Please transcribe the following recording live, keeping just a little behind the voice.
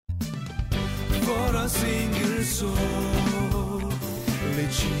for a single soul,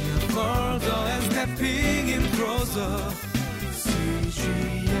 reaching further and stepping in closer.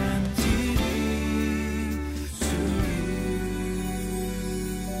 CGNTV to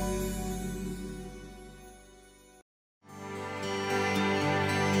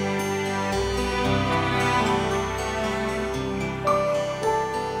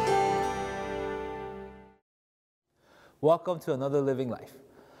Welcome to Another Living Life.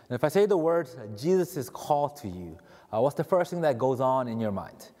 And if I say the words, Jesus' call to you, what's the first thing that goes on in your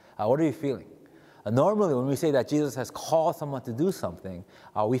mind? What are you feeling? Normally, when we say that Jesus has called someone to do something,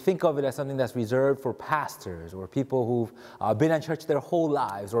 we think of it as something that's reserved for pastors or people who've been in church their whole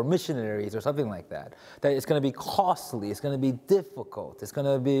lives, or missionaries or something like that. That it's going to be costly, it's going to be difficult, it's going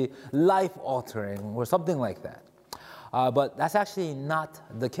to be life-altering or something like that. But that's actually not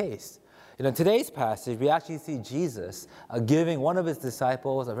the case. In today's passage, we actually see Jesus giving one of his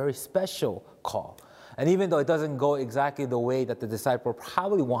disciples a very special call. And even though it doesn't go exactly the way that the disciple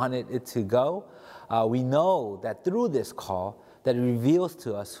probably wanted it to go, we know that through this call, that it reveals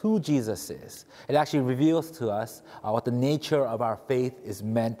to us who Jesus is. It actually reveals to us what the nature of our faith is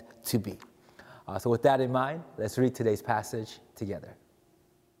meant to be. So with that in mind, let's read today's passage together.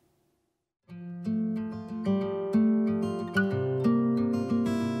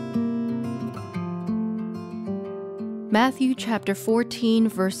 Matthew chapter 14,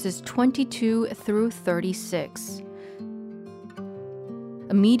 verses 22 through 36.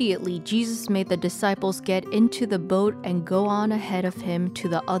 Immediately, Jesus made the disciples get into the boat and go on ahead of him to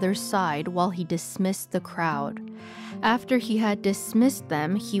the other side while he dismissed the crowd. After he had dismissed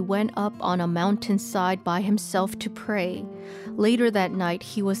them, he went up on a mountainside by himself to pray. Later that night,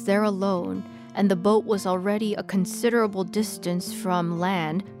 he was there alone, and the boat was already a considerable distance from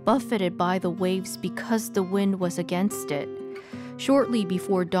land, buffeted by the waves because the wind was against it. Shortly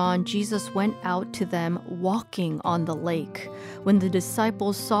before dawn, Jesus went out to them walking on the lake. When the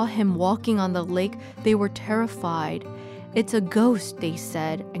disciples saw him walking on the lake, they were terrified. "It's a ghost," they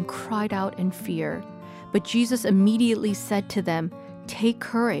said, and cried out in fear. But Jesus immediately said to them, "Take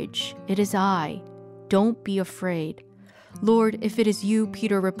courage, it is I. Don't be afraid." "Lord, if it is you,"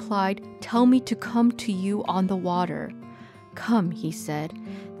 Peter replied, "tell me to come to you on the water." "Come," he said.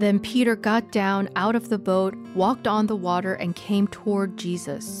 Then Peter got down out of the boat, walked on the water, and came toward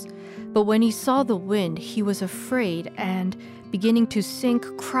Jesus. But when he saw the wind, he was afraid and, beginning to sink,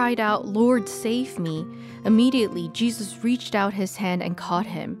 cried out, "Lord, save me." Immediately, Jesus reached out his hand and caught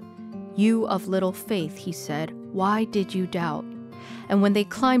him. "You of little faith," he said, "why did you doubt?" And when they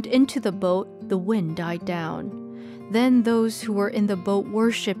climbed into the boat, the wind died down. Then those who were in the boat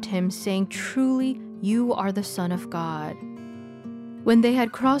worshipped him, saying, "Truly, you are the Son of God." When they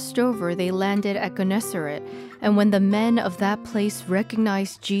had crossed over, they landed at Gennesaret, and when the men of that place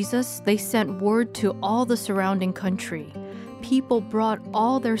recognized Jesus, they sent word to all the surrounding country. People brought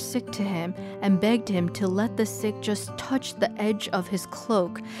all their sick to him and begged him to let the sick just touch the edge of his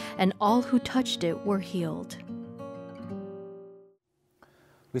cloak, and all who touched it were healed.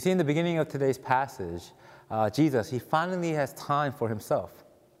 We see in the beginning of today's passage, Jesus, he finally has time for himself.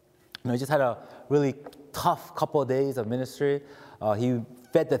 He just had a really tough couple of days of ministry. He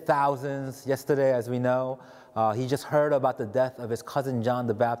fed the thousands yesterday, as we know. He just heard about the death of his cousin John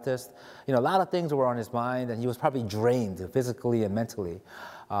the Baptist. A lot of things were on his mind, and he was probably drained physically and mentally.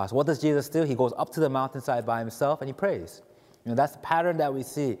 So what does Jesus do? He goes up to the mountainside by himself and he prays. That's the pattern that we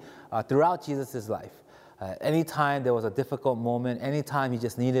see throughout Jesus' life. Anytime there was a difficult moment, anytime he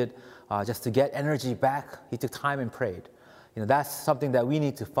just needed just to get energy back, he took time and prayed. That's something that we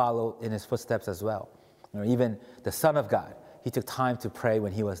need to follow in his footsteps as well. Even the Son of God, he took time to pray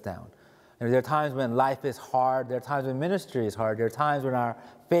when he was down. There are times when life is hard, there are times when ministry is hard, there are times when our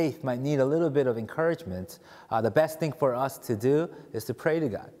faith might need a little bit of encouragement. The best thing for us to do is to pray to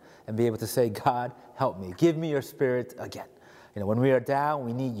God and be able to say, "God, help me, give me your spirit again." When we are down,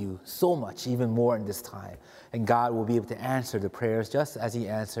 we need you so much, even more in this time. And God will be able to answer the prayers just as he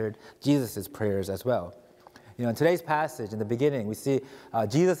answered Jesus' prayers as well. In today's passage, in the beginning, we see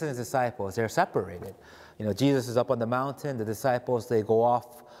Jesus and his disciples, they're separated. Jesus is up on the mountain. The disciples, they go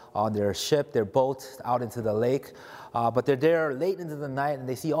off on their ship, their boat, out into the lake. But they're there late into the night, and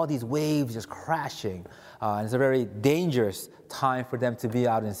they see all these waves just crashing. And it's a very dangerous time for them to be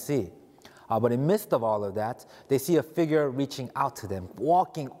out in sea. But in the midst of all of that, they see a figure reaching out to them,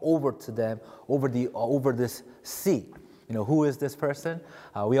 walking over to them over this sea. Who is this person?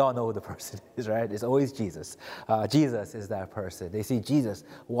 We all know who the person is, right? It's always Jesus. Jesus is that person. They see Jesus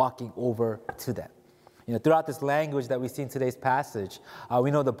walking over to them. Throughout this language that we see in today's passage,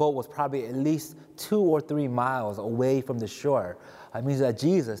 we know the boat was probably at least 2 or 3 miles away from the shore. It means that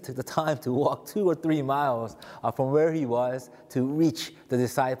Jesus took the time to walk 2 or 3 miles from where he was to reach the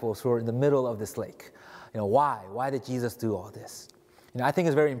disciples who were in the middle of this lake. Why? Why did Jesus do all this? I think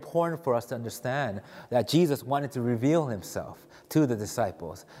it's very important for us to understand that Jesus wanted to reveal himself to the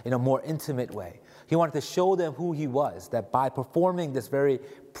disciples in a more intimate way. He wanted to show them who he was, that by performing this very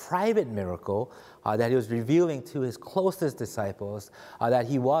private miracle, that he was revealing to his closest disciples that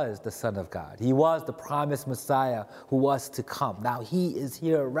he was the Son of God. He was the promised Messiah who was to come. Now he is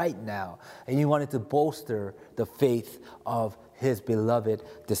here right now, and he wanted to bolster the faith of his beloved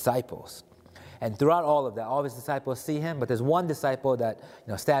disciples. And throughout all of that, all of his disciples see him, but there's one disciple that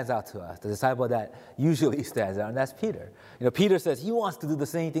stands out to us, the disciple that usually stands out, and that's Peter. Peter says he wants to do the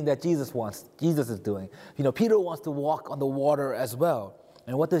same thing that Jesus is doing. Peter wants to walk on the water as well.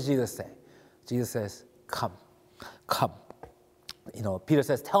 And what does Jesus say? Jesus says, come, come. Peter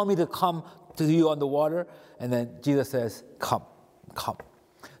says, tell me to come to you on the water. And then Jesus says, come, come.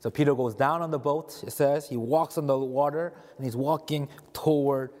 So Peter goes down on the boat, it says. He walks on the water, and he's walking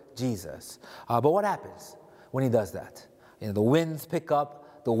toward Jesus. But what happens when he does that? The winds pick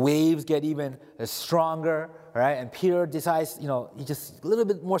up, the waves get even stronger, right? And Peter decides, he's just a little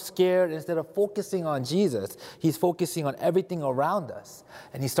bit more scared. Instead of focusing on Jesus, he's focusing on everything around us.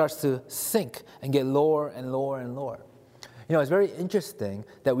 And he starts to sink and get lower and lower and lower. It's very interesting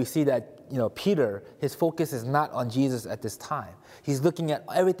that we see that, Peter, his focus is not on Jesus at this time. He's looking at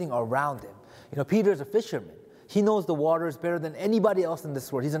everything around him. Peter is a fisherman. He knows the waters better than anybody else in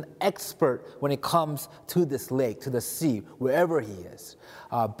this world. He's an expert when it comes to this lake, to the sea, wherever he is.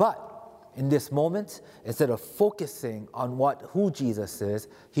 But in this moment, instead of focusing on who Jesus is,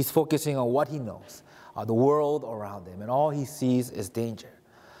 he's focusing on what he knows, the world around him, and all he sees is danger.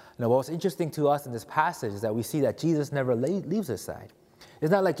 What's interesting to us in this passage is that we see that Jesus never leaves his side.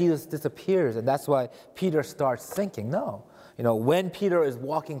 It's not like Jesus disappears, and that's why Peter starts sinking. No. When Peter is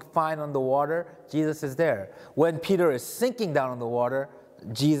walking fine on the water, Jesus is there. When Peter is sinking down on the water,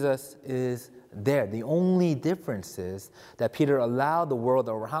 Jesus is there. The only difference is that Peter allowed the world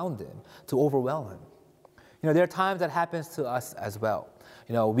around him to overwhelm him. There are times that happens to us as well.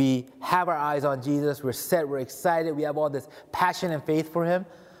 We have our eyes on Jesus, we're set, we're excited, we have all this passion and faith for him.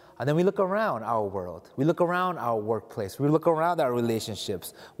 And then we look around our world. We look around our workplace. We look around our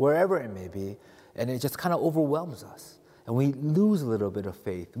relationships, wherever it may be, and it just kind of overwhelms us. And we lose a little bit of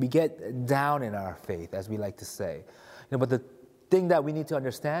faith. We get down in our faith, as we like to say. But the thing that we need to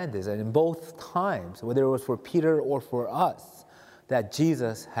understand is that in both times, whether it was for Peter or for us, that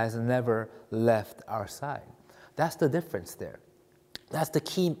Jesus has never left our side. That's the difference there. That's the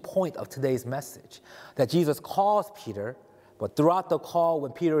key point of today's message, that Jesus calls Peter, but throughout the call,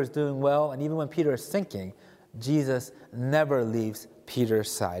 when Peter is doing well, and even when Peter is sinking, Jesus never leaves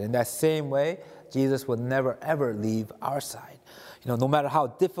Peter's side. In that same way, Jesus will never, ever leave our side. No matter how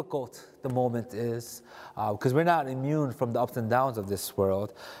difficult the moment is, because we're not immune from the ups and downs of this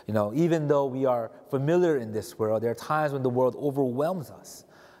world. Even though we are familiar in this world, there are times when the world overwhelms us.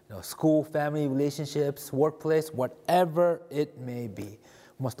 School, family, relationships, workplace, whatever it may be.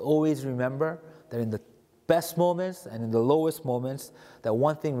 We must always remember that in the best moments and in the lowest moments, that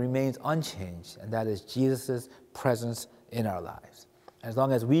one thing remains unchanged, and that is Jesus' presence in our lives. As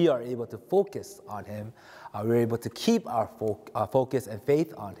long as we are able to focus on him, we're able to keep our focus and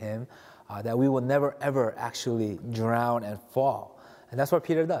faith on him, that we will never, ever actually drown and fall. And that's what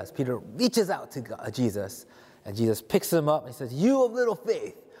Peter does. Peter reaches out to Jesus, and Jesus picks him up and he says, "You of little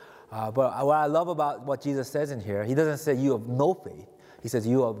faith." But what I love about what Jesus says in here, he doesn't say you of no faith. He says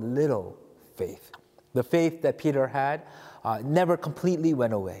you of little faith. The faith that Peter had never completely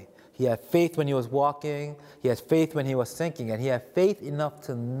went away. He had faith when he was walking, he had faith when he was sinking, and he had faith enough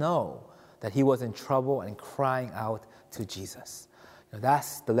to know that he was in trouble and crying out to Jesus.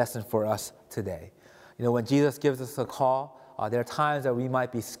 That's the lesson for us today. When Jesus gives us a call, there are times that we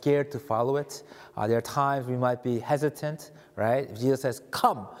might be scared to follow it. There are times we might be hesitant, right? If Jesus says,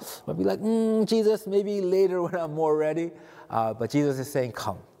 come, we'll be like, Jesus, maybe later when I'm more ready. But Jesus is saying,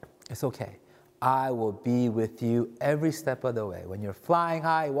 come. It's okay. I will be with you every step of the way. When you're flying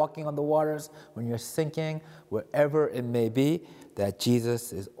high, walking on the waters, when you're sinking, wherever it may be, that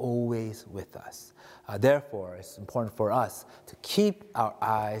Jesus is always with us. Therefore, it's important for us to keep our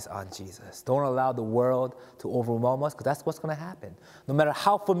eyes on Jesus. Don't allow the world to overwhelm us, because that's what's going to happen. No matter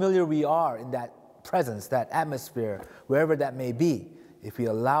how familiar we are in that presence, that atmosphere, wherever that may be, if we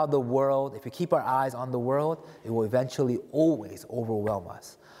allow the world, if we keep our eyes on the world, it will eventually always overwhelm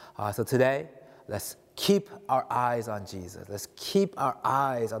us. So today, let's keep our eyes on Jesus. Let's keep our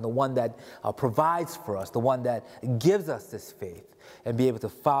eyes on the one that provides for us, the one that gives us this faith, and be able to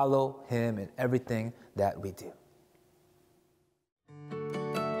follow him in everything that we do.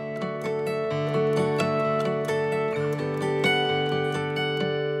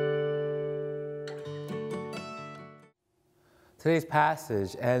 Today's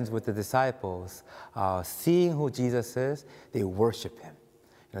passage ends with the disciples seeing who Jesus is, they worship him.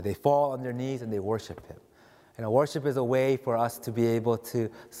 They fall on their knees and they worship him. Worship is a way for us to be able to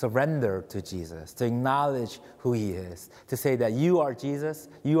surrender to Jesus, to acknowledge who he is, to say that you are Jesus,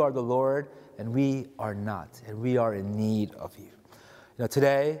 you are the Lord, and we are not, and we are in need of you.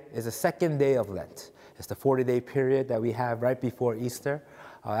 Today is the second day of Lent. It's the 40-day period that we have right before Easter.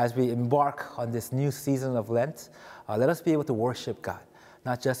 As we embark on this new season of Lent, let us be able to worship God,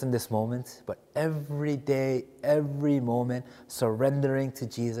 not just in this moment, but every day, every moment, surrendering to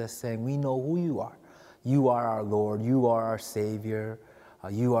Jesus, saying, we know who you are. You are our Lord. You are our Savior.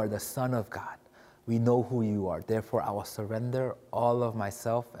 You are the Son of God. We know who you are. Therefore, I will surrender all of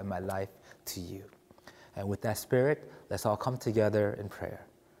myself and my life to you. And with that spirit, let's all come together in prayer.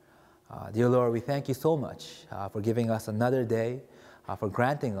 Dear Lord, we thank you so much for giving us another day, for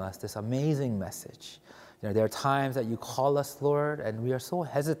granting us this amazing message. There are times that you call us, Lord, and we are so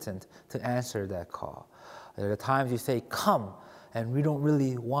hesitant to answer that call. There are times you say, come, and we don't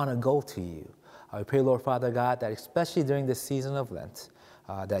really want to go to you. We pray, Lord Father God, that especially during this season of Lent,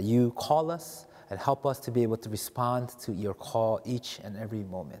 that you call us and help us to be able to respond to your call each and every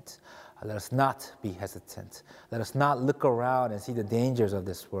moment. Let us not be hesitant. Let us not look around and see the dangers of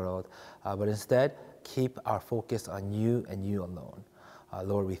this world, but instead keep our focus on you and you alone.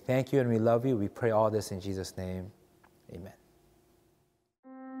 Lord, we thank you and we love you. We pray all this in Jesus' name. Amen.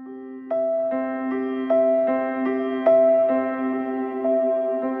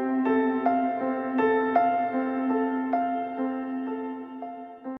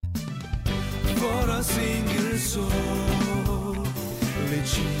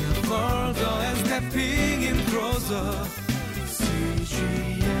 Reaching further and stepping in closer.